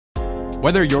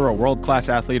Whether you're a world-class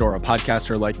athlete or a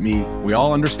podcaster like me, we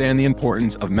all understand the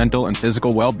importance of mental and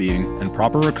physical well-being and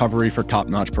proper recovery for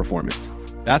top-notch performance.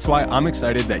 That's why I'm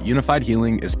excited that Unified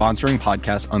Healing is sponsoring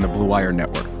podcasts on the Blue Wire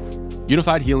Network.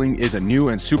 Unified Healing is a new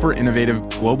and super innovative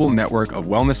global network of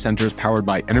wellness centers powered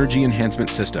by Energy Enhancement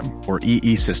System, or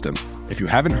EE System. If you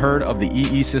haven't heard of the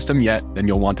EE System yet, then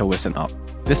you'll want to listen up.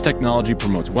 This technology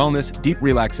promotes wellness, deep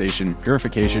relaxation,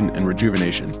 purification, and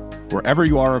rejuvenation. Wherever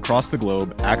you are across the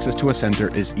globe, access to a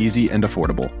center is easy and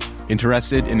affordable.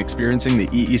 Interested in experiencing the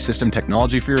EE System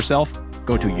technology for yourself?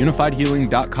 Go to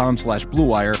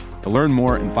unifiedhealing.com/bluewire to learn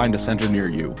more and find a center near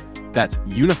you. That's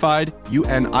unified,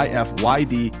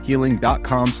 UNIFYD,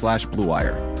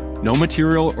 healing.com/bluewire. No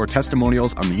material or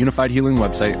testimonials on the Unified Healing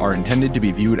website are intended to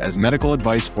be viewed as medical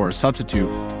advice or a substitute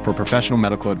for professional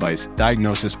medical advice,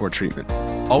 diagnosis, or treatment.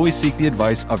 Always seek the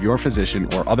advice of your physician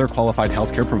or other qualified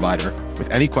healthcare provider with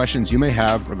any questions you may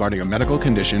have regarding a medical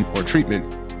condition or treatment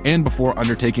and before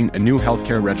undertaking a new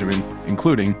healthcare regimen,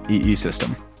 including EE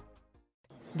System.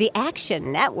 The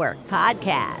Action Network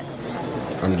Podcast.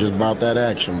 I'm just about that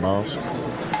action, boss.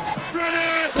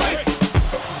 Ready?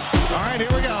 All right, here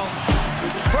we go.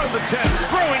 From the 10,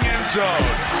 throwing end zone.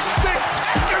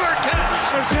 Spectacular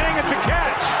catch. They're saying it's a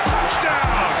catch.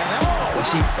 Touchdown. You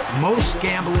see, most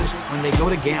gamblers, when they go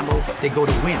to gamble, they go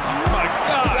to win. Oh, my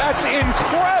God. That's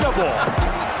incredible.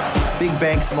 Big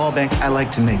bank, small bank, I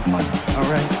like to make money. All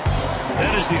right?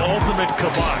 That is the ultimate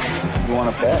kibosh. You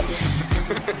want to bet?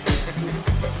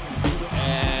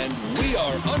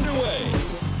 Underway.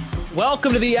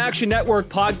 Welcome to the Action Network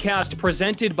Podcast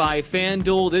presented by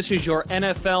FanDuel. This is your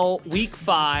NFL Week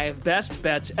 5 Best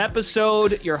Bets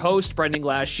episode. Your host, Brendan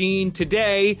Glasheen.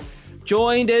 Today,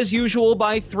 joined as usual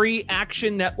by 3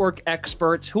 Action Network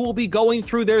experts who will be going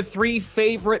through their 3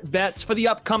 favorite bets for the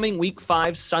upcoming Week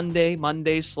 5 Sunday,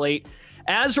 Monday slate.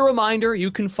 As a reminder,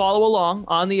 you can follow along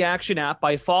on the Action app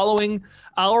by following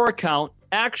our account,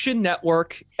 Action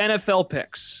Network NFL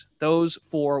Picks. Those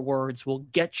 4 words will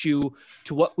get you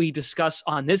to what we discuss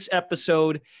on this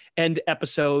episode and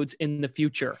episodes in the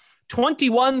future.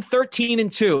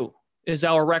 21-13-2 is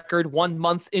our record 1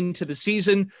 month into the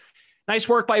season. Nice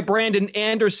work by Brandon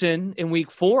Anderson in week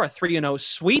 4, a 3-0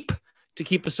 sweep to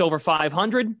keep us over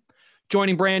 500.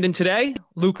 Joining Brandon today,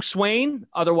 Luke Swain,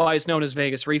 otherwise known as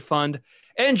Vegas Refund,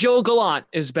 and Jill Gallant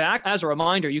is back. As a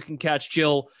reminder, you can catch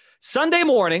Jill Sunday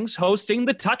mornings hosting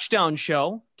the Touchdown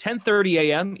Show, 10:30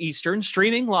 a.m. Eastern,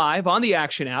 streaming live on the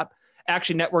Action app,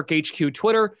 Action Network HQ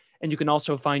Twitter, and you can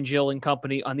also find Jill and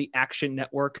company on the Action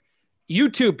Network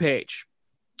YouTube page.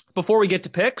 Before we get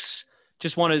to picks,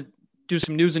 just want to do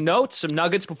some news and notes, some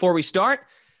nuggets before we start.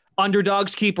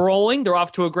 Underdogs keep rolling. They're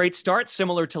off to a great start,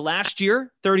 similar to last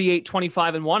year,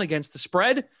 38-25-1 against the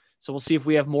spread. So we'll see if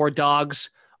we have more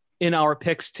dogs in our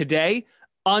picks today.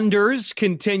 Unders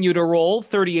continue to roll,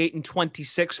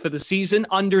 38-26 for the season.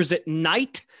 Unders at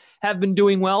night have been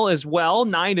doing well as well,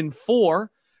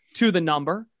 9-4 to the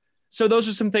number. So those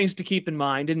are some things to keep in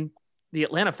mind. And the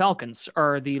Atlanta Falcons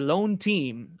are the lone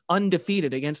team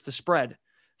undefeated against the spread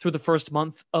through the first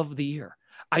month of the year.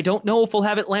 I don't know if we'll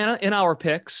have Atlanta in our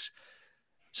picks.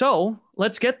 So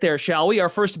let's get there, shall we? Our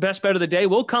first best bet of the day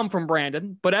will come from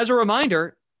Brandon. But as a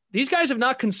reminder, these guys have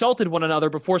not consulted one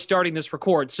another before starting this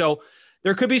record. So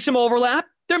there could be some overlap.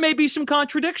 There may be some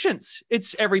contradictions.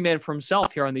 It's every man for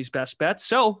himself here on these best bets.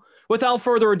 So without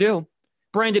further ado,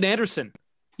 Brandon Anderson,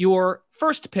 your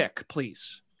first pick,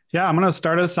 please. Yeah, I'm going to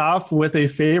start us off with a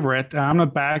favorite. I'm going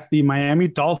to back the Miami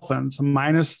Dolphins,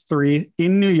 -3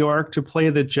 in New York to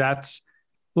play the Jets.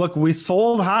 Look, we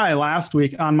sold high last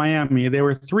week on Miami. They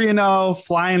were 3-0,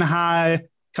 flying high,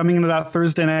 coming into that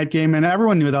Thursday night game, and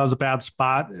everyone knew that was a bad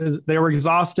spot. They were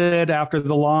exhausted after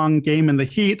the long game in the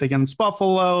heat against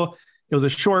Buffalo. It was a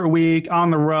short week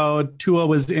on the road. Tua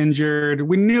was injured.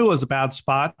 We knew it was a bad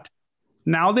spot.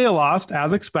 Now they lost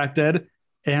as expected,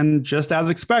 and just as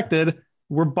expected,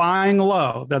 we're buying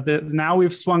low. Now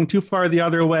we've swung too far the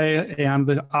other way, and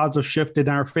the odds have shifted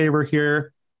in our favor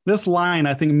here. This line,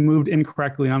 I think, moved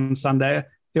incorrectly on Sunday.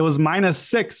 It was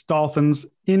 -6 Dolphins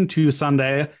into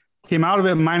Sunday. Came out of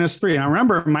it -3. And I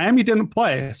remember Miami didn't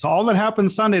play. So all that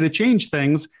happened Sunday to change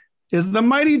things is the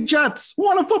mighty Jets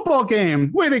won a football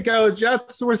game. Way to go,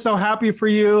 Jets. We're so happy for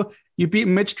you. You beat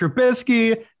Mitch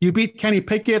Trubisky. You beat Kenny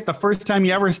Pickett the first time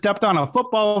you ever stepped on a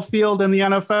football field in the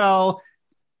NFL.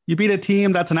 You beat a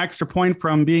team that's an extra point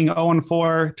from being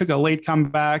 0-4, took a late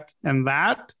comeback, and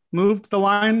that moved the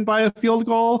line by a field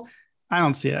goal. I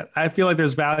don't see it. I feel like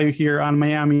there's value here on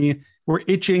Miami. We're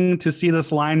itching to see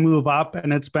this line move up,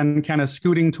 and it's been kind of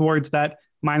scooting towards that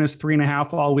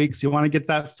 -3.5 all week. So you want to get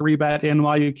that 3 bet in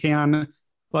while you can.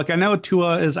 Look, I know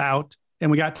Tua is out,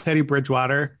 and we got Teddy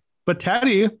Bridgewater. But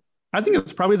Teddy, I think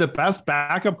it's probably the best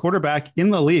backup quarterback in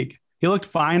the league. He looked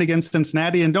fine against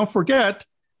Cincinnati. And don't forget,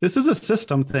 this is a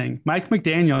system thing. Mike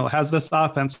McDaniel has this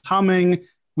offense humming.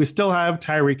 We still have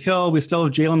Tyreek Hill. We still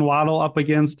have Jalen Waddle up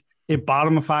against a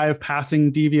bottom 5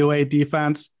 passing DVOA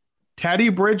defense. Teddy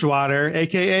Bridgewater,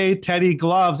 a.k.a. Teddy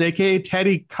Gloves, a.k.a.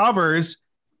 Teddy Covers,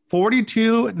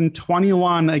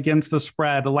 42-21 against the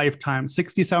spread lifetime,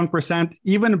 67%,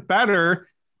 even better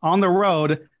on the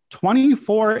road,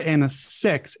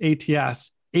 24-6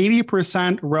 ATS,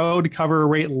 80% road cover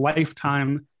rate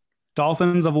lifetime.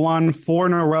 Dolphins have won 4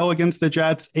 in a row against the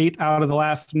Jets, 8 out of the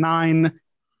last 9.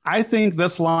 I think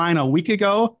this line a week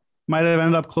ago might have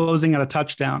ended up closing at a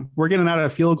touchdown. We're getting out of a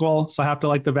field goal, so I have to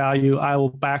like the value. I will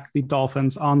back the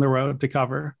Dolphins on the road to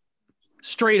cover.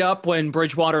 Straight up, when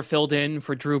Bridgewater filled in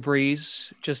for Drew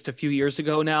Brees just a few years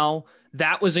ago now,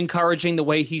 that was encouraging, the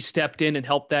way he stepped in and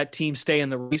helped that team stay in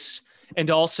the race. And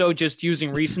also just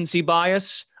using recency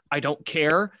bias, I don't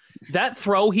care. That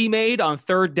throw he made on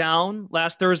 3rd down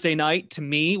last Thursday night, to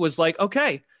me, was like,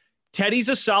 okay, Teddy's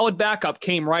a solid backup,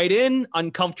 came right in,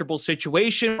 uncomfortable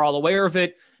situation, we're all aware of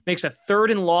it, makes a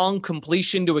 3rd and long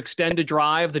completion to extend a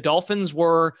drive. The Dolphins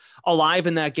were alive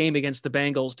in that game against the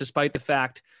Bengals, despite the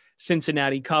fact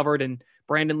Cincinnati covered, and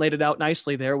Brandon laid it out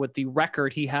nicely there with the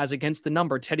record he has against the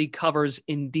number. Teddy covers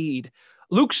indeed.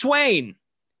 Luke Swain,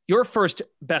 your first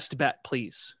best bet,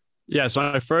 please. Yeah, so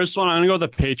my first one, I'm going to go with the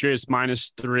Patriots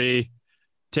 -3,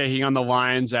 taking on the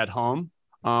Lions at home,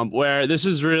 where this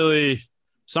is really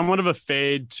somewhat of a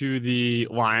fade to the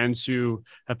Lions, who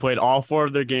have played all 4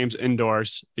 of their games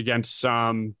indoors against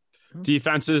some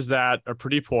defenses that are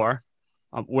pretty poor,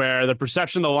 where the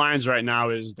perception of the Lions right now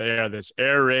is they are this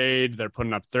air raid. They're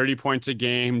putting up 30 points a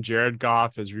game. Jared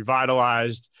Goff is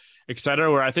revitalized, et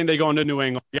cetera, where I think they go into New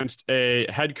England against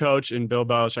a head coach in Bill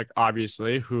Belichick,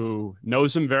 obviously, who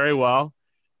knows him very well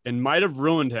and might have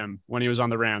ruined him when he was on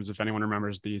the Rams, if anyone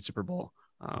remembers the Super Bowl.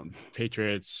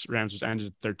 Patriots-Rams was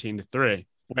ended 13-3,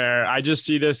 where I just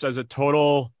see this as a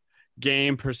total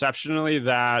game perceptionally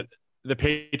that the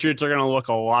Patriots are going to look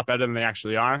a lot better than they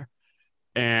actually are.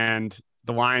 And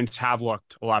the Lions have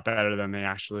looked a lot better than they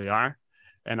actually are.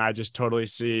 And I just totally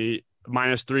see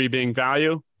 -3 being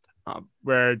value,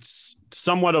 where it's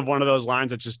somewhat of one of those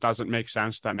lines that just doesn't make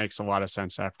sense. That makes a lot of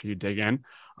sense after you dig in.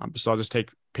 So I'll just take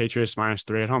Patriots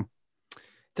 -3 at home.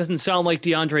 Doesn't sound like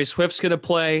DeAndre Swift's going to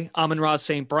play. Amon-Ra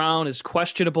St. Brown is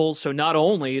questionable. So not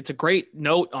only, it's a great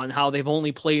note on how they've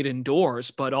only played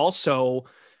indoors, but also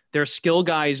their skill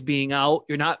guys being out.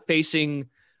 You're not facing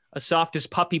a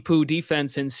softest puppy poo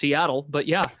defense in Seattle. But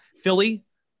yeah, Philly,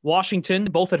 Washington,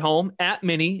 both at home, at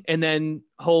Minnie, and then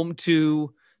home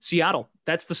to Seattle.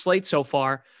 That's the slate so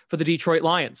far for the Detroit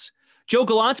Lions. Joe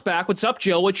Gallant's back. What's up,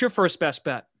 Joe? What's your first best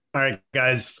bet? All right,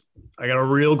 guys, I got a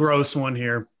real gross one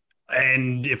here.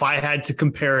 And if I had to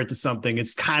compare it to something,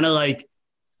 it's kind of like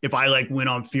if I went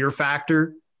on Fear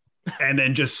Factor and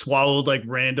then just swallowed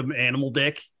random animal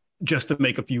dick just to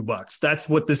make a few bucks. That's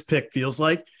what this pick feels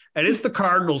like. And it's the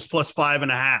Cardinals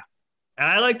 +5.5. And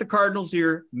I like the Cardinals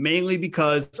here mainly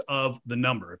because of the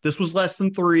number. If this was less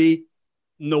than 3,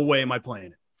 no way am I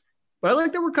playing it. But I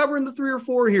like that we're covering the 3 or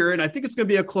 4 here, and I think it's going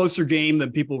to be a closer game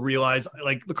than people realize.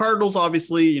 Like the Cardinals,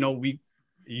 obviously,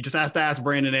 you just have to ask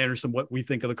Brandon Anderson what we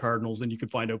think of the Cardinals, and you can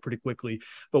find out pretty quickly.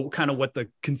 But kind of what the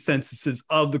consensus is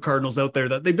of the Cardinals out there,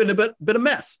 that they've been a bit of a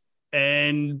mess.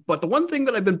 But the one thing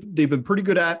that they've been pretty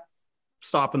good at,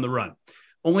 stopping the run.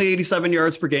 Only 87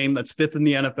 yards per game. That's 5th in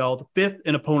the NFL, 5th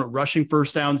in opponent rushing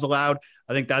first downs allowed.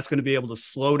 I think that's going to be able to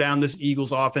slow down this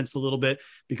Eagles offense a little bit,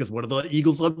 because what do the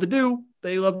Eagles love to do?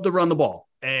 They love to run the ball.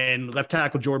 And left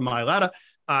tackle Jordan Mailata,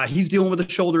 he's dealing with a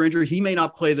shoulder injury. He may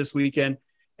not play this weekend.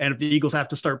 And if the Eagles have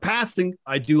to start passing,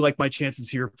 I do like my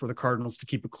chances here for the Cardinals to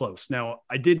keep it close. Now,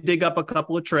 I did dig up a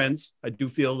couple of trends. I do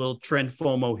feel a little trend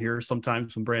FOMO here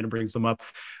sometimes when Brandon brings them up.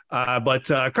 But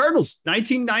Cardinals,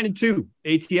 19-9-2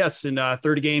 ATS in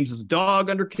 30 games as a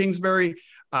dog under Kingsbury.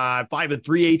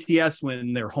 5-3 ATS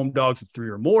when they're home dogs of 3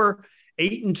 or more.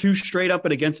 8-2 straight up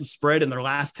and against the spread in their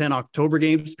last 10 October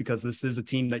games, because this is a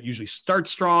team that usually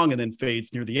starts strong and then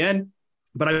fades near the end.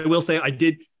 But I will say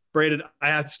Brandon,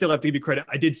 I still have to give you credit.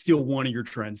 I did steal one of your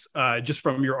trends just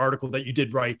from your article that you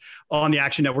did write on the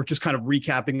Action Network, just kind of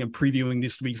recapping and previewing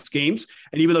this week's games.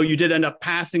 And even though you did end up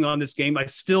passing on this game, I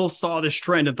still saw this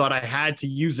trend and thought I had to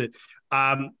use it.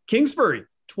 Kingsbury,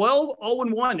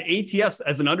 12-0-1 ATS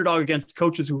as an underdog against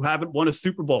coaches who haven't won a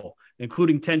Super Bowl,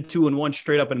 including 10-2-1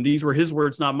 straight up. And these were his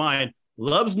words, not mine.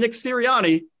 Loves Nick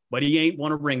Sirianni, but he ain't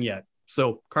won a ring yet.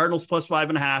 So Cardinals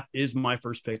 +5.5 is my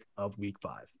first pick of week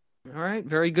 5. All right,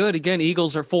 very good. Again,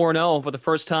 Eagles are 4-0 for the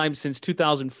first time since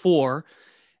 2004,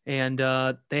 and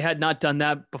they had not done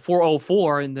that before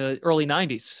 2004 in the early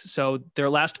 90s. So their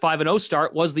last 5-0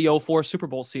 start was the 2004 Super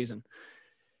Bowl season.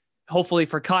 Hopefully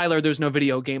for Kyler, there's no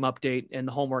video game update and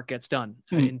the homework gets done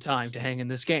in time to hang in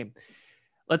this game.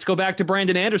 Let's go back to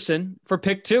Brandon Anderson for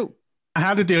pick 2. I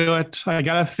had to do it. I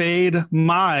got to fade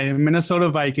my Minnesota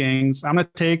Vikings. I'm going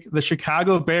to take the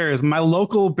Chicago Bears, my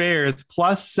local Bears,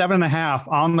 plus 7.5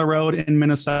 on the road in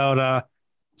Minnesota.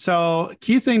 So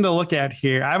key thing to look at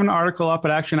here. I have an article up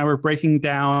at Action Hour breaking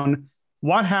down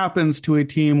what happens to a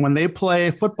team when they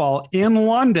play football in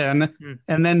London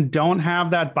and then don't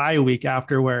have that bye week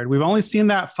afterward. We've only seen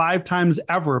that 5 times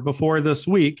ever before this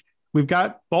week. We've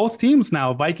got both teams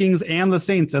now, Vikings and the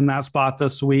Saints, in that spot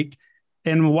this week.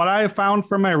 And what I found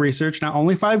from my research, not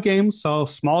only 5 games, so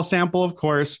small sample, of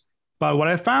course, but what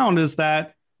I found is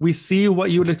that we see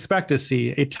what you would expect to see,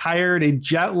 a tired, a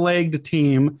jet-lagged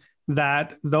team,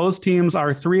 that those teams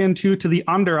are 3-2 to the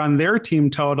under on their team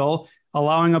total,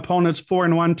 allowing opponents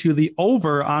 4-1 to the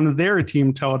over on their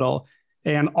team total.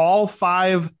 And all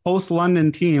 5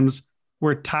 post-London teams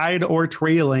were tied or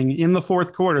trailing in the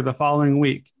fourth quarter the following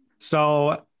week.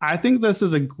 So I think this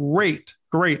is a great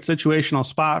situational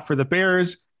spot for the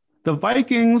Bears. The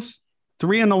Vikings,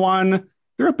 3-1,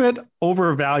 they're a bit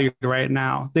overvalued right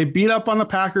now. They beat up on the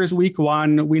Packers week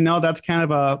 1. We know that's kind of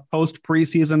a post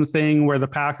preseason thing where the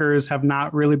Packers have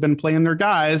not really been playing their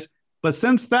guys. But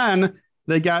since then,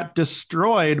 they got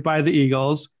destroyed by the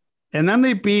Eagles. And then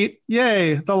they beat,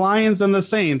 the Lions and the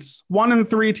Saints,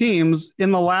 1-3 teams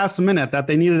in the last minute that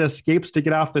they needed escapes to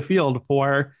get off the field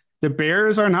for. The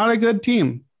Bears are not a good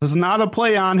team. This is not a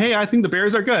play on, hey, I think the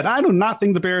Bears are good. I do not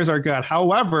think the Bears are good.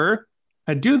 However,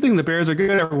 I do think the Bears are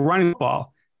good at running the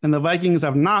ball, and the Vikings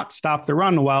have not stopped the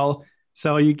run well.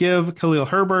 So you give Khalil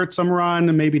Herbert some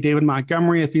run, maybe David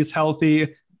Montgomery if he's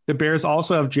healthy. The Bears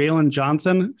also have Jalen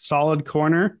Johnson, solid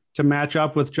corner, to match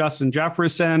up with Justin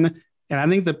Jefferson. And I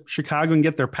think the Chicago can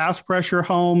get their pass pressure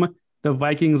home. The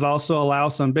Vikings also allow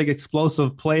some big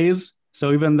explosive plays.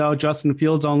 So even though Justin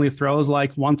Fields only throws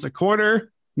like once a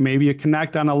quarter, maybe you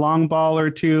connect on a long ball or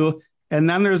 2. And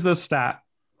then there's this stat.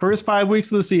 First 5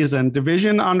 weeks of the season,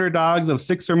 division underdogs of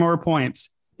 6 or more points,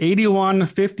 81,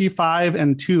 55,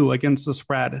 and 2 against the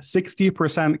spread,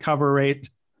 60% cover rate.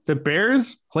 The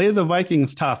Bears play the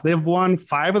Vikings tough. They've won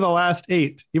 5 of the last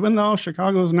 8, even though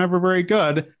Chicago's never very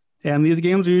good. And these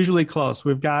games are usually close.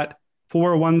 We've got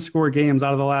 4 one-score games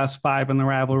out of the last 5 in the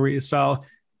rivalry. So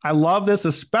I love this,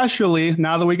 especially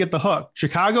now that we get the hook.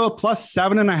 Chicago plus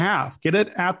 7.5. Get it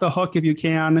at the hook if you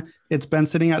can. It's been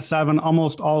sitting at 7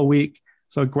 almost all week.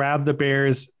 So grab the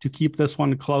Bears to keep this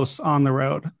one close on the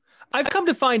road. I've come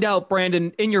to find out,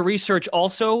 Brandon, in your research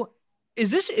also, is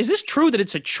this true that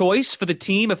it's a choice for the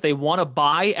team if they want to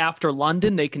buy after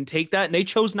London, they can take that, and they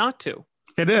chose not to?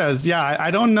 It is. Yeah.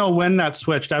 I don't know when that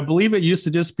switched. I believe it used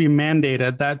to just be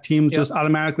mandated that teams just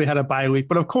automatically had a bye week.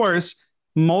 But of course,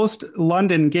 most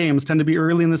London games tend to be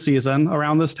early in the season,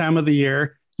 around this time of the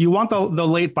year. You want the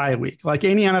late bye week. Like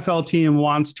any NFL team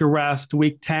wants to rest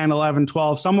week 10, 11,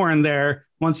 12, somewhere in there.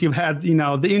 Once you've had,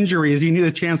 the injuries, you need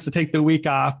a chance to take the week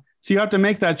off. So you have to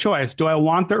make that choice. Do I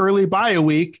want the early bye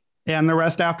week and the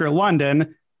rest after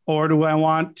London, or do I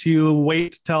want to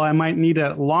wait till I might need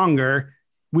it longer?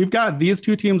 We've got these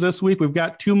 2 teams this week. We've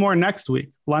got 2 more next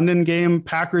week. London game,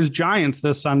 Packers Giants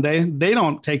this Sunday. They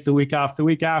don't take the week off the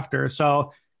week after.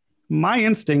 So my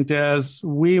instinct is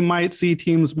we might see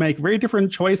teams make very different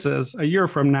choices a year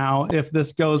from now if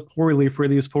this goes poorly for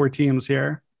these 4 teams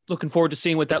here. Looking forward to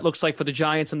seeing what that looks like for the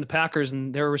Giants and the Packers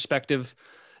and their respective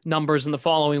numbers in the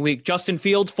following week. Justin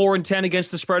Fields, 4-10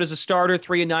 against the spread as a starter,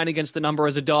 3-9 against the number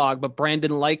as a dog. But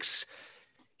Brandon likes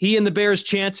he and the Bears'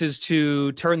 chances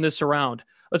to turn this around.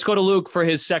 Let's go to Luke for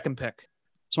his second pick.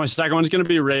 So my second one is going to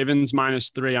be Ravens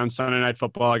 -3 on Sunday Night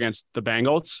Football against the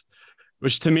Bengals,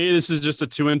 which to me, this is just a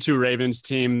 2-2 Ravens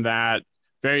team that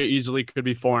very easily could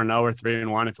be 4-0 or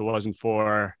 3-1 if it wasn't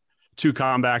for 2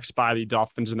 comebacks by the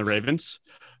Dolphins and the Ravens.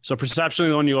 So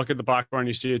perceptually, when you look at the box score and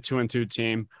you see a 2-2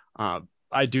 team,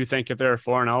 I do think if they're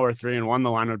 4-0 or 3-1, the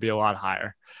line would be a lot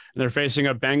higher. And they're facing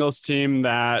a Bengals team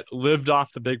that lived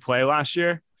off the big play last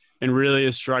year and really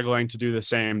is struggling to do the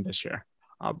same this year.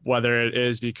 Whether it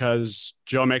is because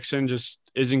Joe Mixon just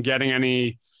isn't getting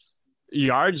any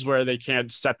yards where they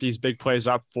can't set these big plays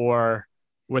up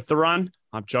with the run.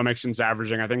 Joe Mixon's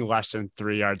averaging, I think, less than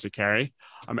 3 yards a carry.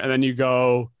 And then you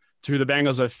go to the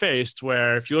Bengals have faced,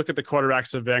 where if you look at the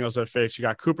quarterbacks the Bengals have faced, you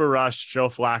got Cooper Rush, Joe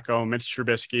Flacco, Mitch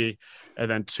Trubisky, and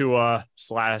then Tua/Teddy.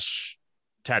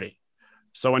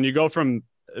 So when you go from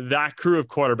that crew of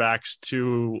quarterbacks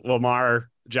to Lamar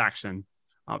Jackson,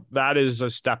 That is a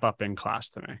step up in class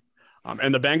to me.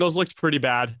 And the Bengals looked pretty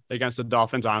bad against the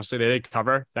Dolphins. Honestly, they did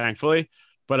cover, thankfully.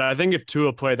 But I think if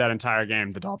Tua played that entire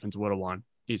game, the Dolphins would have won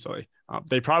easily.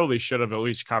 They probably should have at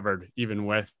least covered, even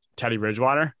with Teddy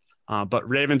Bridgewater. But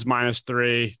Ravens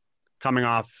 -3, coming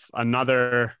off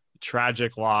another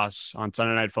tragic loss on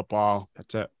Sunday Night Football.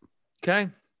 That's it. Okay.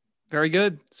 Very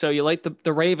good. So you like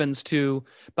the Ravens to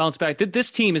bounce back. This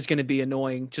team is going to be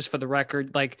annoying, just for the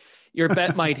record. Like, your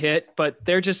bet might hit, but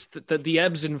they're just the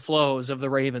ebbs and flows of the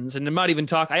Ravens. And I'm not even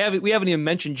talking. We haven't even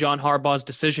mentioned John Harbaugh's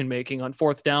decision making on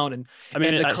fourth down, and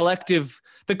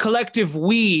the collective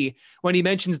we when he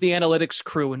mentions the analytics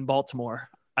crew in Baltimore.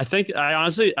 I think I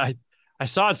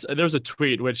saw it. There was a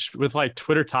tweet which, with like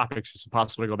Twitter topics, it's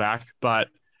impossible to go back, but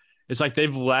it's like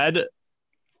they've led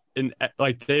in,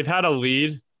 like, they've had a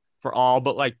lead for all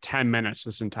but like 10 minutes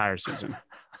this entire season.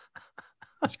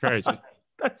 It's crazy.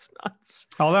 That's nuts.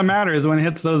 All that matters when it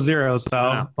hits those zeros,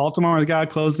 though. Yeah. Baltimore's got to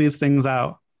close these things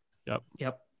out.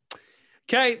 Yep.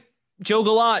 Okay. Joe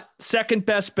Gallant, second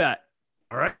best bet.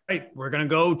 All right. We're going to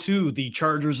go to the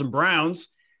Chargers and Browns,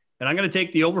 and I'm going to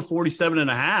take the over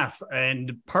 47.5.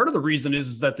 And part of the reason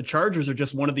is that the Chargers are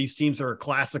just one of these teams that are a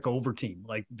classic over team.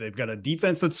 Like, they've got a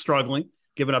defense that's struggling,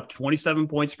 giving up 27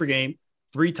 points per game,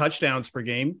 3 touchdowns per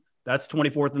game. That's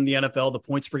 24th in the NFL. The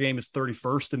points per game is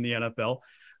 31st in the NFL.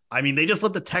 I mean, they just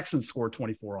let the Texans score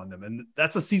 24 on them. And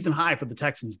that's a season high for the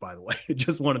Texans, by the way.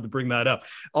 Just wanted to bring that up.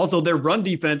 Also, their run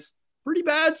defense, pretty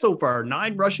bad so far.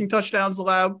 9 rushing touchdowns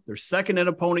allowed. They're second in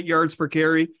opponent yards per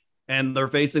carry. And they're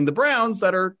facing the Browns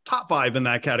that are top 5 in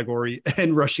that category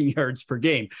and rushing yards per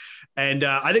game. And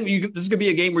I think this is going to be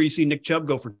a game where you see Nick Chubb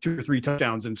go for 2 or 3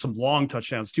 touchdowns and some long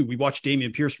touchdowns too. We watched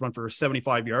Dameon Pierce run for a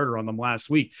 75-yarder on them last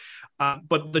week.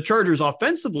 But the Chargers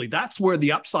offensively, that's where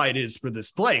the upside is for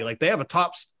this play. Like, they have a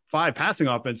top 5 passing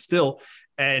offense still.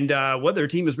 And whether their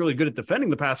team is really good at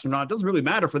defending the pass or not, doesn't really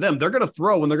matter for them. They're going to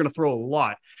throw, and they're going to throw a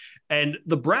lot. And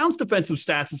the Browns' defensive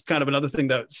stats is kind of another thing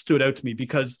that stood out to me,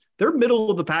 because they're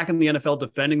middle of the pack in the NFL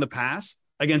defending the pass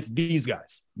against these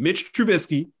guys: Mitch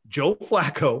Trubisky, Joe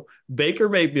Flacco, Baker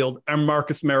Mayfield, and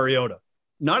Marcus Mariota.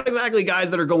 Not exactly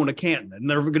guys that are going to Canton, and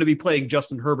they're going to be playing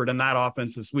Justin Herbert in that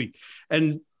offense this week.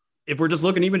 And if we're just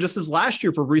looking even just as last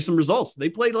year for recent results, they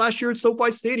played last year at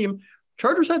SoFi Stadium.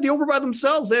 Chargers had the over by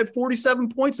themselves. They had 47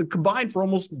 points and combined for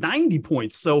almost 90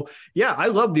 points. So, yeah, I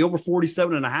love the over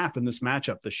 47.5 in this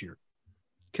matchup this year.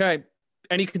 Okay.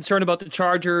 Any concern about the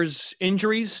Chargers'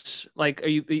 injuries? Like,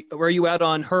 where are you at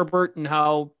on Herbert and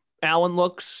how Allen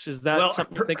looks? Is that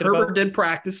something you're thinking about? Herbert did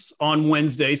practice on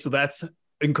Wednesday, so that's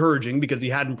encouraging because he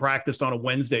hadn't practiced on a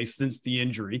Wednesday since the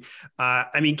injury.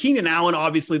 I mean, Keenan Allen,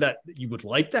 obviously that you would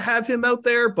like to have him out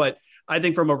there, but I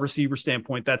think from a receiver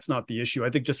standpoint, that's not the issue. I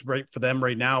think just right for them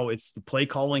right now, it's the play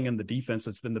calling and the defense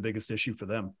that's been the biggest issue for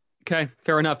them. Okay,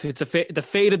 fair enough. It's the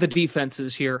fate of the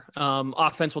defenses here.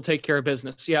 Offense will take care of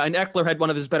business. Yeah, and Eckler had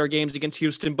one of his better games against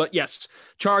Houston, but yes,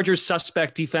 Chargers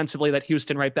suspect defensively that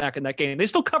Houston right back in that game. They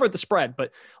still covered the spread,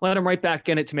 but let them right back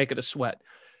in it to make it a sweat.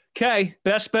 Okay,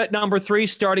 best bet number 3,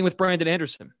 starting with Brandon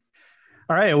Anderson.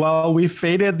 All right, well, we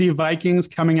faded the Vikings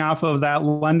coming off of that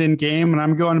London game, and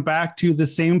I'm going back to the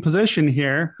same position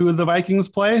here. Who did the Vikings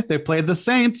play? They played the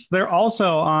Saints. They're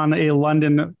also on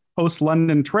a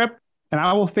post-London trip, and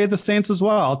I will fade the Saints as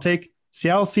well. I'll take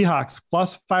Seattle Seahawks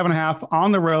plus 5.5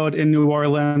 on the road in New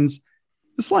Orleans.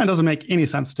 This line doesn't make any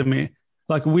sense to me.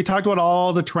 Like, we talked about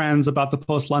all the trends about the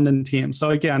post-London team.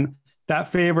 So again,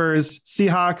 that favors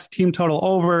Seahawks team total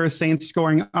over, Saints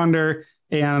scoring under,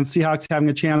 and Seahawks having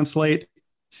a chance late.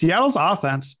 Seattle's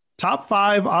offense, top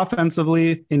 5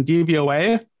 offensively in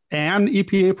DVOA and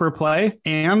EPA per play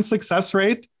and success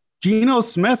rate. Geno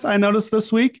Smith, I noticed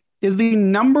this week, is the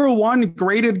number 1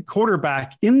 graded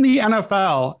quarterback in the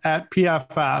NFL at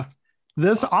PFF.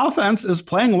 This offense is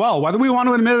playing well, whether we want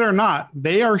to admit it or not.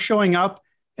 They are showing up,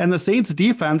 and the Saints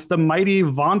defense, the mighty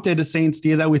vaunted Saints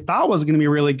D that we thought was going to be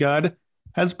really good,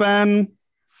 has been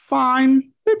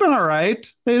fine. They've been all right.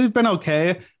 They've been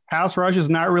okay. Pass rush is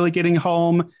not really getting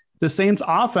home. The Saints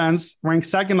offense ranks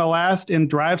second to last in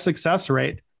drive success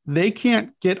rate. They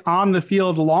can't get on the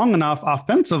field long enough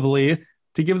offensively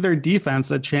to give their defense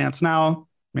a chance. Now,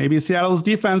 maybe Seattle's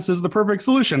defense is the perfect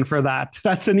solution for that.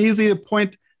 That's an easy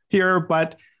point here,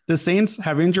 but the Saints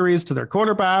have injuries to their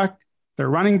quarterback, their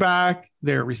running back,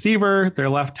 their receiver, their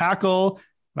left tackle.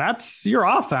 That's your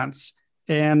offense.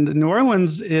 And New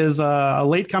Orleans is a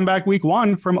late comeback week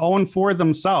 1 from 0-4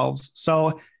 themselves.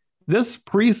 So this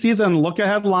preseason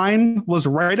look-ahead line was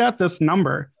right at this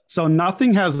number. So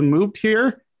nothing has moved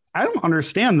here. I don't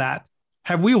understand that.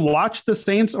 Have we watched the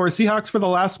Saints or Seahawks for the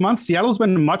last month? Seattle's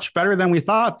been much better than we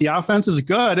thought. The offense is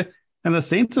good. And the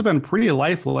Saints have been pretty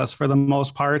lifeless for the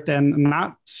most part and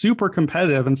not super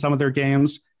competitive in some of their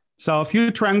games. So a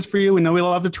few trends for you. We know we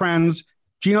love the trends.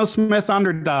 Geno Smith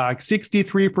underdog,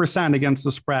 63% against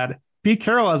the spread. Pete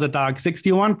Carroll as a dog,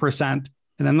 61%.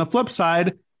 And then the flip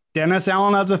side, Dennis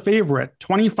Allen as a favorite,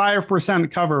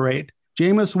 25% cover rate.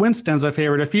 Jameis Winston's a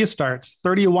favorite if he starts,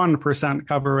 31%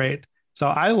 cover rate. So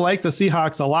I like the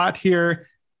Seahawks a lot here.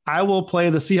 I will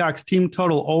play the Seahawks team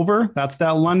total over. That's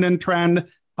that London trend.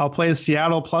 I'll play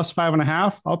Seattle plus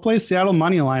 5.5. I'll play Seattle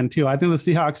money line too. I think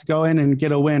the Seahawks go in and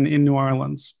get a win in New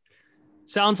Orleans.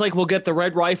 Sounds like we'll get the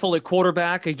red rifle at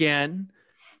quarterback again.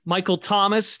 Michael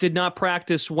Thomas did not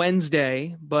practice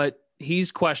Wednesday, but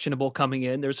he's questionable coming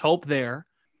in. There's hope there.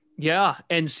 Yeah,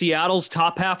 and Seattle's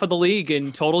top half of the league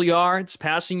in total yards,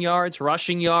 passing yards,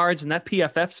 rushing yards, and that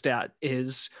PFF stat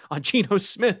is on Geno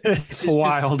Smith. It's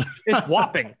wild. It's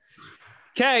whopping.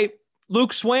 Okay,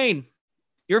 Luke Swain,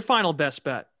 your final best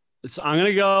bet. So I'm going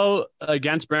to go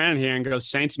against Brandon here and go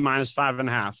Saints minus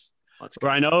 5.5.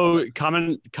 Where I know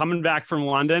coming back from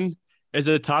London is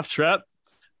a tough trip,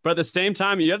 but at the same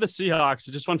time, you have the Seahawks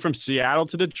that just went from Seattle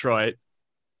to Detroit,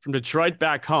 from Detroit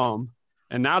back home,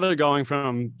 and now they're going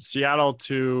from Seattle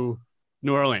to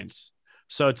New Orleans.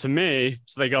 So to me,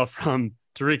 they go from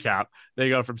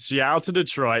Seattle to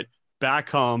Detroit, back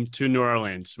home to New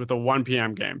Orleans with a 1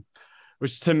 p.m. game,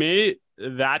 which to me,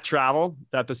 that travel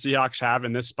that the Seahawks have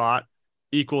in this spot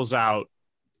equals out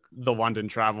the London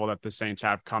travel that the Saints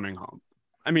have coming home.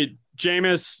 I mean,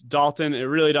 Jameis, Dalton, it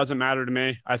really doesn't matter to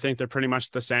me. I think they're pretty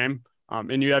much the same.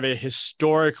 And you have a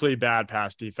historically bad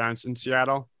pass defense in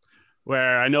Seattle,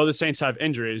 where I know the Saints have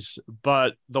injuries,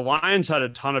 but the Lions had a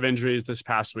ton of injuries this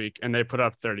past week, and they put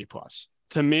up 30 plus.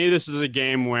 To me, this is a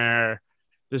game where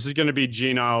this is going to be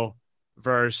Geno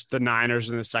versus the Niners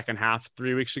in the second half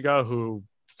 3 weeks ago, who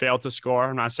failed to score.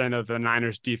 I'm not saying that the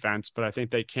Niners defense, but I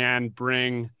think they can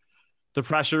bring the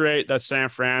pressure rate that's San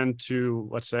Fran to,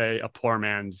 let's say, a poor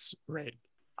man's rate.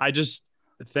 I just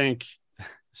think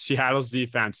Seattle's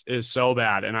defense is so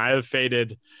bad, and I have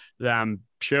faded them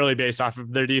purely based off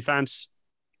of their defense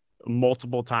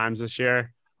multiple times this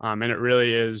year. And it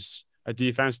really is a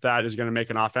defense that is going to make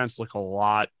an offense look a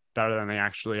lot better than they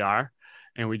actually are.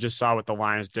 And we just saw what the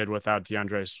Lions did without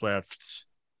DeAndre Swift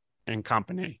and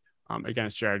company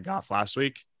against Jared Goff last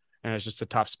week. And it's just a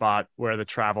tough spot where the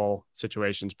travel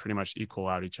situations pretty much equal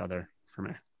out each other for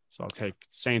me. So I'll take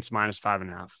Saints minus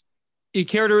 5.5. You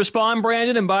care to respond,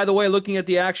 Brandon? And by the way, looking at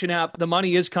the action app, the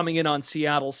money is coming in on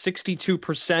Seattle.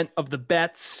 62% of the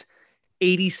bets,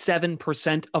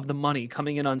 87% of the money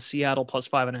coming in on Seattle plus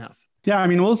 5.5. Yeah, I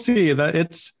mean, we'll see. That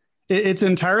it's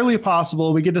entirely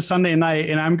possible. We get to Sunday night,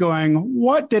 and I'm going,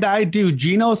 what did I do?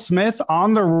 Geno Smith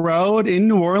on the road in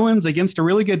New Orleans against a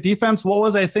really good defense? What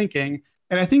was I thinking?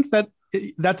 And I think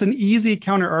that's an easy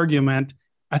counter argument.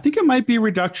 I think it might be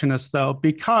reductionist, though,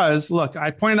 because, look,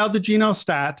 I pointed out the Geno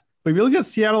stat, but if you look at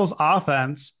Seattle's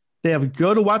offense, they have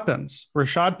good weapons.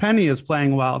 Rashad Penny is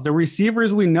playing well. The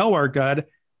receivers we know are good.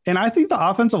 And I think the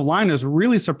offensive line is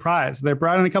really surprised. They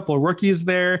brought in a couple of rookies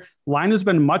there. Line has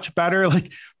been much better.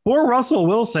 Like, poor Russell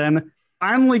Wilson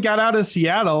finally got out of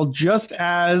Seattle just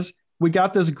as we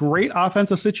got this great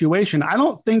offensive situation. I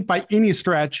don't think by any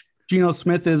stretch Geno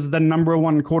Smith is the number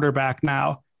one quarterback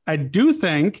now. I do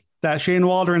think that Shane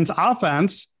Waldron's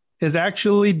offense is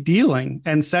actually dealing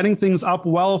and setting things up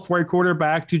well for a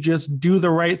quarterback to just do the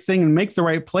right thing and make the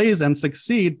right plays and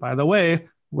succeed. By the way,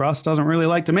 Russ doesn't really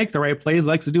like to make the right plays,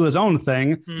 likes to do his own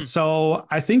thing. So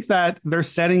I think that they're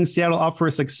setting Seattle up for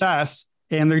success,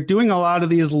 and they're doing a lot of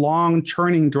these long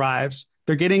churning drives.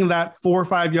 They're getting that 4 or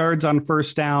 5 yards on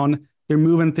first down. They're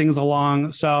moving things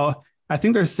along. So I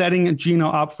think they're setting Geno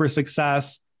up for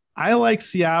success. I like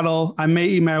Seattle. I may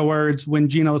eat my words when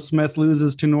Geno Smith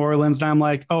loses to New Orleans, and I'm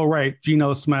like, oh, right,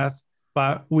 Geno Smith,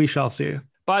 but we shall see.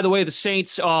 By the way, the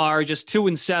Saints are just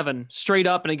 2-7 straight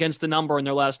up and against the number in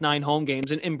their last 9 home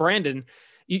games. And Brandon,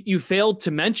 you failed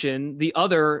to mention the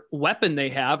other weapon they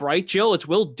have, right? Jill, it's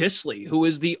Will Dissly, who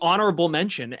is the honorable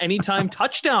mention. Anytime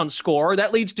touchdown score,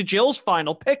 that leads to Jill's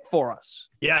final pick for us.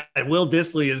 Yeah, Will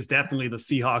Dissly is definitely the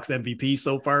Seahawks MVP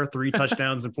so far. 3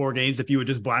 touchdowns in 4 games. If you would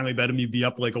just blindly bet him, you'd be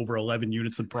up like over 11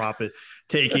 units in profit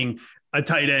taking a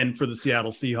tight end for the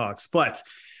Seattle Seahawks. But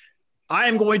I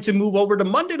am going to move over to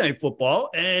Monday Night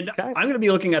Football, and I'm going to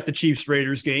be looking at the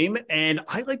Chiefs-Raiders game, and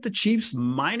I like the Chiefs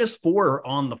 -4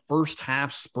 on the first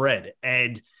half spread.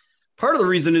 And part of the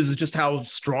reason is just how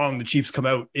strong the Chiefs come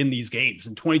out in these games.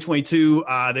 In 2022,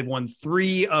 they've won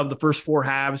 3 of the first 4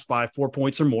 halves by 4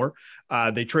 points or more.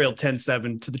 They trailed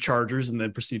 10-7 to the Chargers and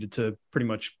then proceeded to pretty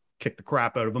much kick the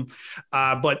crap out of them.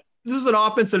 But this is an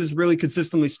offense that has really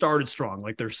consistently started strong.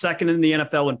 Like, they're second in the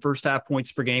NFL in first half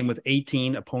points per game with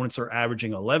 18. Opponents are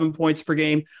averaging 11 points per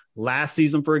game. Last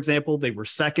season, for example, they were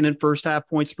second in first half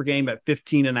points per game at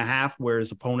 15.5,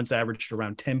 whereas opponents averaged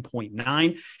around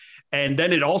 10.9. And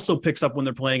then it also picks up when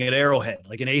they're playing at Arrowhead.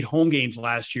 Like, in 8 home games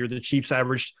last year, the Chiefs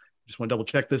averaged, just want to double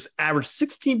check this, averaged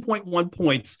 16.1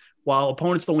 points, while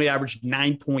opponents only averaged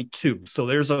 9.2. So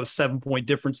there's a 7-point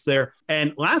difference there.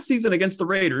 And last season against the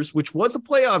Raiders, which was a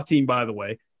playoff team, by the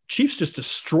way, Chiefs just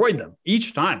destroyed them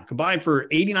each time, combined for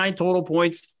 89 total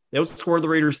points. They outscored the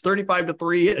Raiders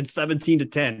 35-3 and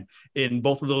 17-10 in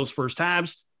both of those first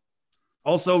halves.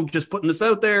 Also, just putting this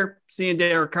out there, seeing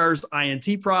Derek Carr's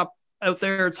INT prop out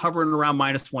there, it's hovering around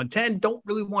 -110. Don't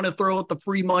really want to throw out the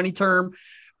free money term,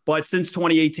 but since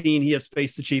 2018, he has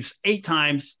faced the Chiefs 8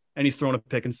 times, and he's thrown a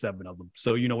pick in 7 of them.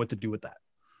 So you know what to do with that.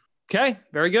 Okay,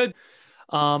 very good.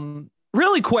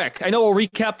 Really quick, I know we'll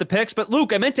recap the picks, but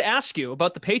Luke, I meant to ask you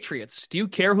about the Patriots. Do you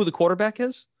care who the quarterback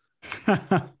is?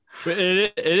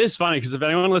 It is funny because if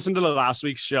anyone listened to the last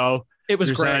week's show, it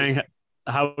was great. Saying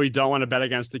how we don't want to bet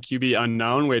against the QB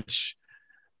unknown, which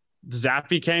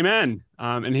Zappe came in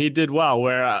and he did well,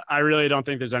 where I really don't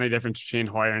think there's any difference between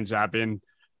Hoyer and Zappe. And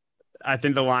I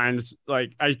think the Lions,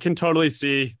 like, I can totally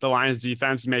see the Lions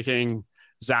defense making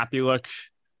Zappe look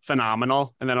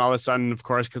phenomenal. And then all of a sudden, of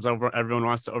course, because everyone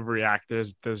wants to overreact,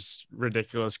 there's this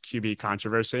ridiculous QB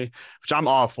controversy, which I'm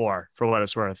all for what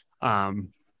it's worth,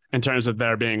 in terms of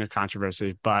there being a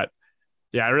controversy. But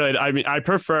yeah, I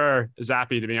prefer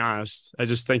Zappe, to be honest. I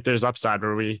just think there's upside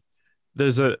where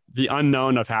there's the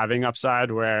unknown of having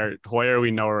upside, where Hoyer, we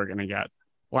know we're going to get.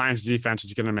 Lions defense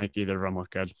is going to make either of them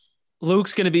look good.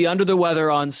 Luke's going to be under the weather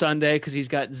on Sunday because he's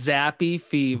got Zappe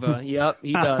fever. Yep,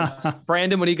 he does.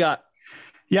 Brandon, what do you got?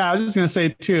 Yeah, I was just going to say,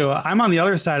 too, I'm on the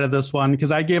other side of this one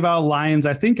because I gave out Lions,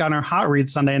 I think, on our Hot Read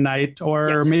Sunday night,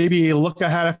 or maybe look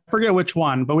ahead. I forget which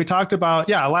one, but we talked about,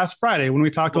 last Friday when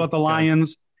we talked about the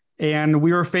Lions and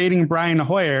we were fading Brian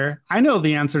Hoyer. I know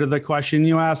the answer to the question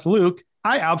you asked, Luke.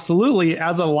 I absolutely,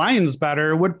 as a Lions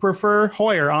bettor, would prefer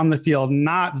Hoyer on the field,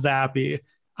 not Zappe.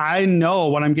 I know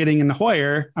what I'm getting in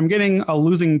Hoyer. I'm getting a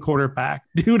losing quarterback.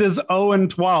 Dude is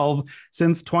 0-12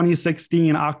 since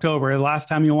 2016, October, the last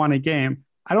time he won a game.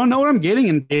 I don't know what I'm getting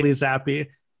in Bailey Zappe.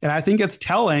 And I think it's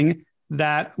telling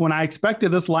that when I expected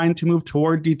this line to move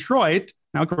toward Detroit,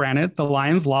 now granted, the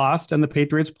Lions lost and the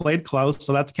Patriots played close,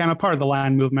 so that's kind of part of the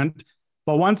line movement.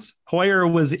 But once Hoyer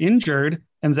was injured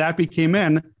and Zappe came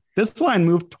in, this line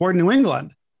moved toward New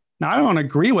England. Now, I don't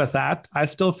agree with that. I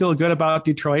still feel good about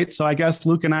Detroit. So I guess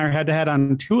Luke and I are head-to-head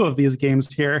on 2 of these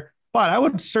games here. But I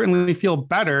would certainly feel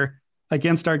better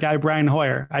against our guy, Brian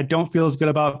Hoyer. I don't feel as good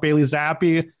about Bailey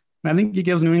Zappe. And I think he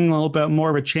gives New England a little bit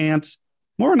more of a chance.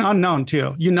 More an unknown,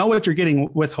 too. You know what you're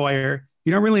getting with Hoyer.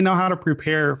 You don't really know how to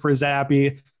prepare for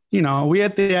Zappe. You know, we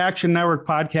at the Action Network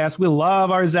podcast, we love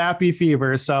our Zappe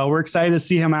fever. So we're excited to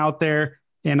see him out there.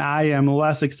 And I am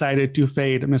less excited to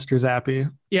fade Mr.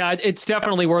 Zappe. Yeah, it's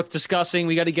definitely worth discussing.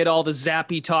 We got to get all the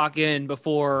Zappe talk in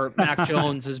before Mac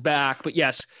Jones is back. But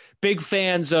yes, big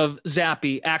fans of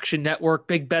Zappe, Action Network,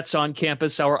 Big Bets on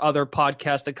Campus, our other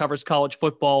podcast that covers college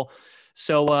football.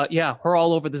 So we're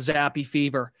all over the Zappe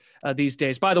fever these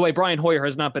days. By the way, Brian Hoyer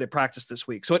has not been at practice this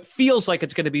week, so it feels like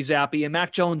it's going to be Zappe, and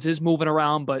Mac Jones is moving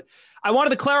around. But I wanted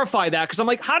to clarify that because I'm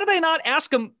like, how do they not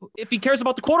ask him if he cares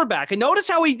about the quarterback? And notice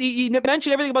how he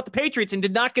mentioned everything about the Patriots and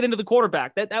did not get into the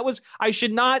quarterback. That was, I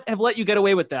should not have let you get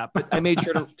away with that, but I made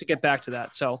sure to get back to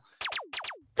that. So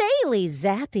Bailey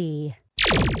Zappe.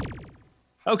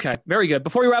 Okay, very good.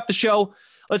 Before we wrap the show,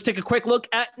 let's take a quick look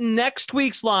at next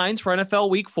week's lines for NFL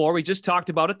Week 4. We just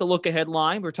talked about it, the look-ahead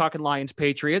line. We're talking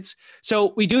Lions-Patriots.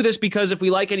 So we do this because if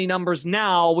we like any numbers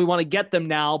now, we want to get them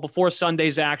now before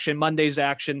Sunday's action, Monday's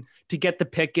action, to get the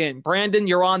pick in. Brandon,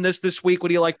 you're on this week. What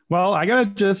do you like? Well, I got to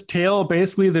just tail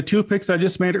basically the 2 picks I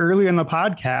just made earlier in the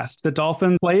podcast. The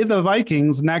Dolphins play the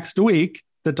Vikings next week.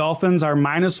 The Dolphins are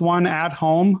 -1 at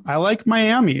home. I like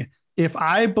Miami. If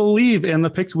I believe in the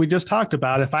picks we just talked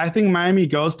about, if I think Miami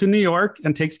goes to New York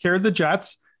and takes care of the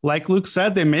Jets, like Luke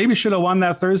said, they maybe should have won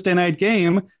that Thursday night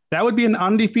game. That would be an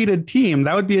undefeated team.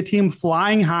 That would be a team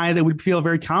flying high that we'd feel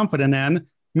very confident in.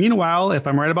 Meanwhile, if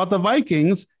I'm right about the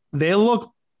Vikings, they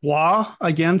look blah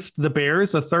against the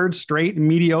Bears, a 3rd straight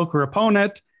mediocre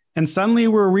opponent. And suddenly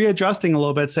we're readjusting a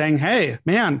little bit saying, hey,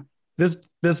 man,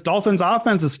 this Dolphins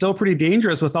offense is still pretty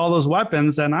dangerous with all those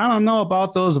weapons. And I don't know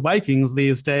about those Vikings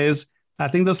these days. I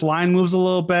think this line moves a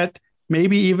little bit,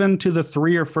 maybe even to the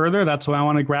 3 or further. That's why I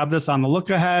want to grab this on the look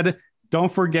ahead.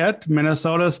 Don't forget,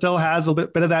 Minnesota still has a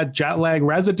bit of that jet lag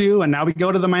residue. And now we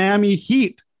go to the Miami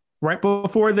Heat right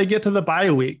before they get to the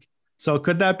bye week. So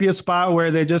could that be a spot where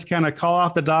they just kind of call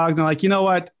off the dogs and they're like, you know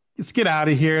what? Let's get out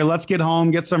of here. Let's get home,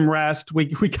 get some rest. We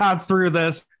got through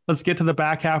this. Let's get to the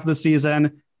back half of the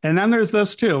season. And then there's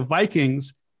this too.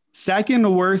 Vikings,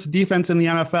 second worst defense in the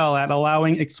NFL at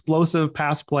allowing explosive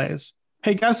pass plays.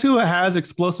 Hey, guess who has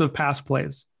explosive pass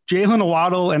plays? Jalen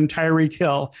Waddle and Tyreek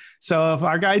Hill. So if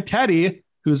our guy Teddy,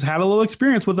 who's had a little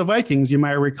experience with the Vikings, you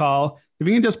might recall, if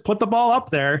you can just put the ball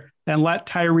up there and let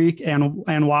Tyreek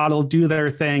and Waddle do their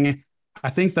thing, I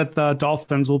think that the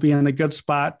Dolphins will be in a good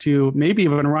spot to maybe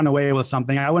even run away with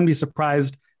something. I wouldn't be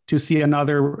surprised to see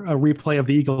another replay of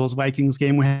the Eagles-Vikings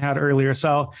game we had earlier.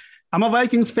 So I'm a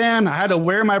Vikings fan. I had to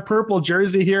wear my purple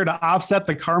jersey here to offset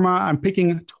the karma. I'm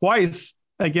picking twice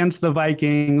against the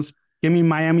Vikings. Give me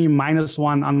Miami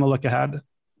 -1 on the look ahead.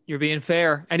 You're being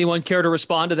fair. Anyone care to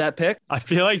respond to that pick? I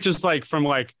feel like just like from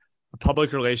like a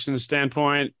public relations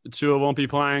standpoint, Tua won't be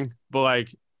playing, but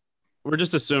like we're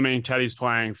just assuming Teddy's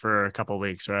playing for a couple of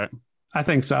weeks, right? I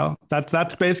think so.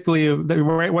 That's basically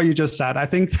right what you just said. I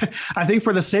think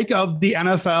for the sake of the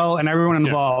NFL and everyone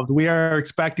involved, we are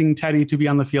expecting Teddy to be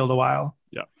on the field a while.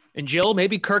 Yeah. And Jill,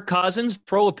 maybe Kirk Cousins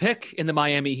throw a pick in the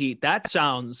Miami Heat. That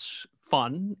sounds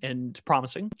fun and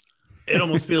promising. It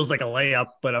almost feels like a layup,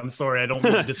 but I'm sorry. I don't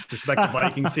want to disrespect the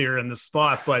Vikings here in this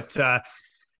spot. But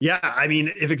yeah, I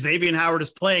mean, if Xavier Howard is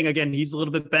playing again, he's a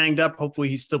little bit banged up. Hopefully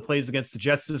he still plays against the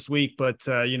Jets this week. But,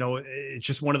 you know, it's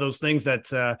just one of those things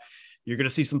that you're going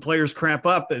to see some players cramp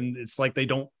up, and it's like they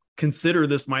don't consider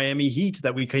this Miami Heat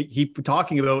that we keep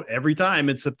talking about every time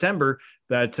in September,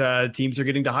 that teams are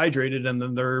getting dehydrated and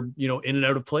then they're, you know, in and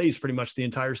out of plays pretty much the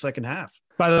entire second half.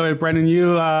 By the way, Brendan,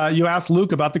 you asked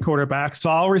Luke about the quarterback, so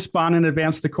I'll respond in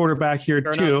advance to the quarterback here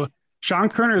Fair too. Enough. Sean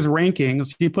Kerner's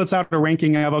rankings, he puts out a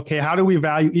ranking of, okay, how do we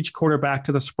value each quarterback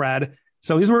to the spread?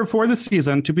 So these were for the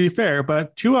season, to be fair,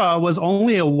 but Tua was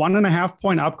only a 1.5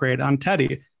 point upgrade on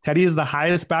Teddy. Teddy is the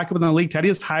highest backup in the league. Teddy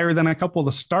is higher than a couple of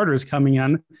the starters coming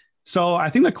in. So I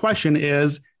think the question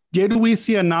is, did we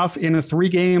see enough in 3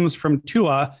 games from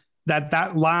Tua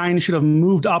that line should have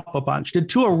moved up a bunch? Did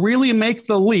Tua really make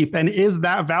the leap, and is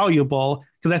that valuable?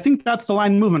 Because I think that's the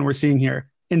line movement we're seeing here.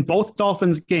 In both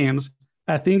Dolphins games,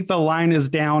 I think the line is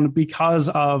down because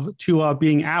of Tua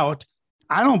being out.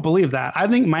 I don't believe that. I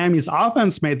think Miami's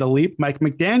offense made the leap. Mike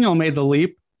McDaniel made the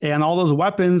leap, and all those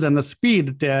weapons and the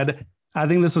speed did. I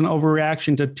think this is an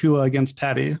overreaction to Tua against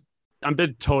Teddy. I've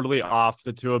been totally off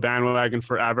the Tua bandwagon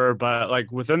forever, but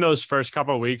like within those first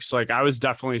couple of weeks, like I was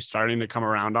definitely starting to come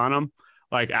around on him.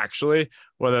 Like actually,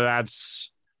 whether that's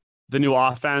the new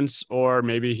offense or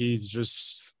maybe he's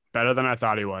just better than I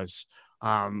thought he was.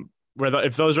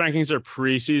 If those rankings are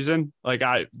preseason, like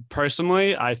I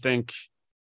think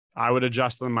I would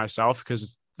adjust them myself,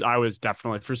 because I was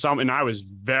definitely and I was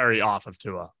very off of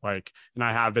Tua, like, and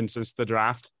I have been since the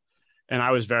draft, and I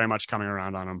was very much coming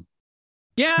around on him.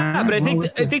 Yeah, but I think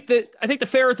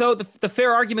the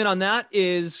fair argument on that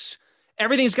is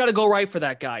everything's got to go right for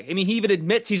that guy. I mean,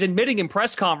 he's admitting in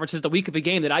press conferences the week of a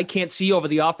game that I can't see over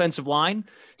the offensive line.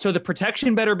 So the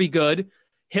protection better be good.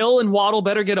 Hill and Waddle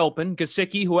better get open,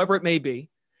 Gesicki, whoever it may be,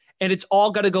 and it's all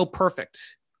got to go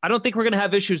perfect. I don't think we're going to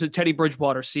have issues with Teddy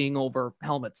Bridgewater seeing over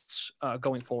helmets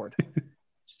going forward.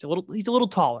 He's a little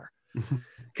taller.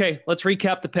 Okay, let's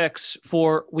recap the picks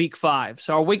for week 5.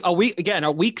 So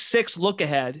our week 6 look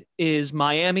ahead is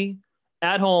Miami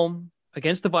at home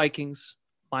against the Vikings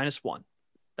 -1.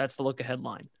 That's the look ahead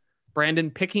line.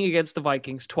 Brandon picking against the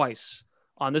Vikings twice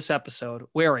on this episode,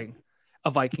 wearing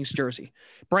a Vikings jersey.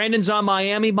 Brandon's on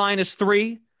Miami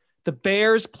 -3, the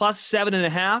Bears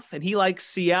 +7.5, and he likes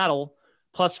Seattle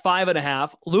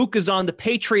 +5.5. Luke is on the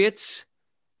Patriots,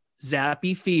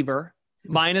 Zappy Fever,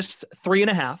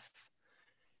 -3.5.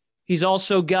 He's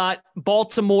also got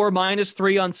Baltimore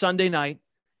 -3 on Sunday night,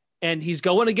 and he's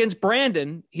going against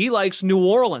Brandon. He likes New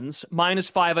Orleans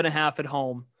 -5.5 at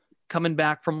home, coming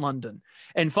back from London.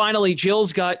 And finally,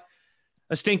 Jill's got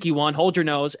a stinky one. Hold your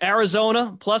nose.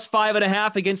 Arizona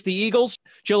 +5.5 against the Eagles.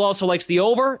 Jill also likes the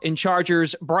over in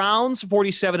Chargers Browns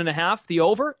 47.5, the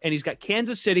over. And he's got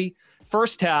Kansas City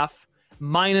first half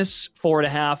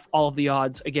 -4.5. All of the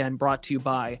odds, again, brought to you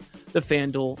by the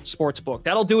FanDuel Sportsbook.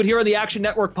 That'll do it here on the Action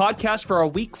Network podcast for our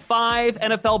Week 5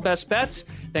 NFL Best Bets.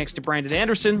 Thanks to Brandon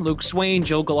Anderson, Luke Swain,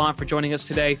 Joe Gallant for joining us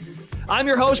today. I'm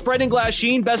your host, Brendan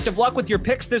Glasheen. Best of luck with your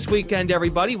picks this weekend,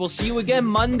 everybody. We'll see you again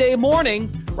Monday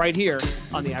morning right here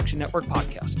on the Action Network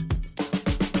podcast.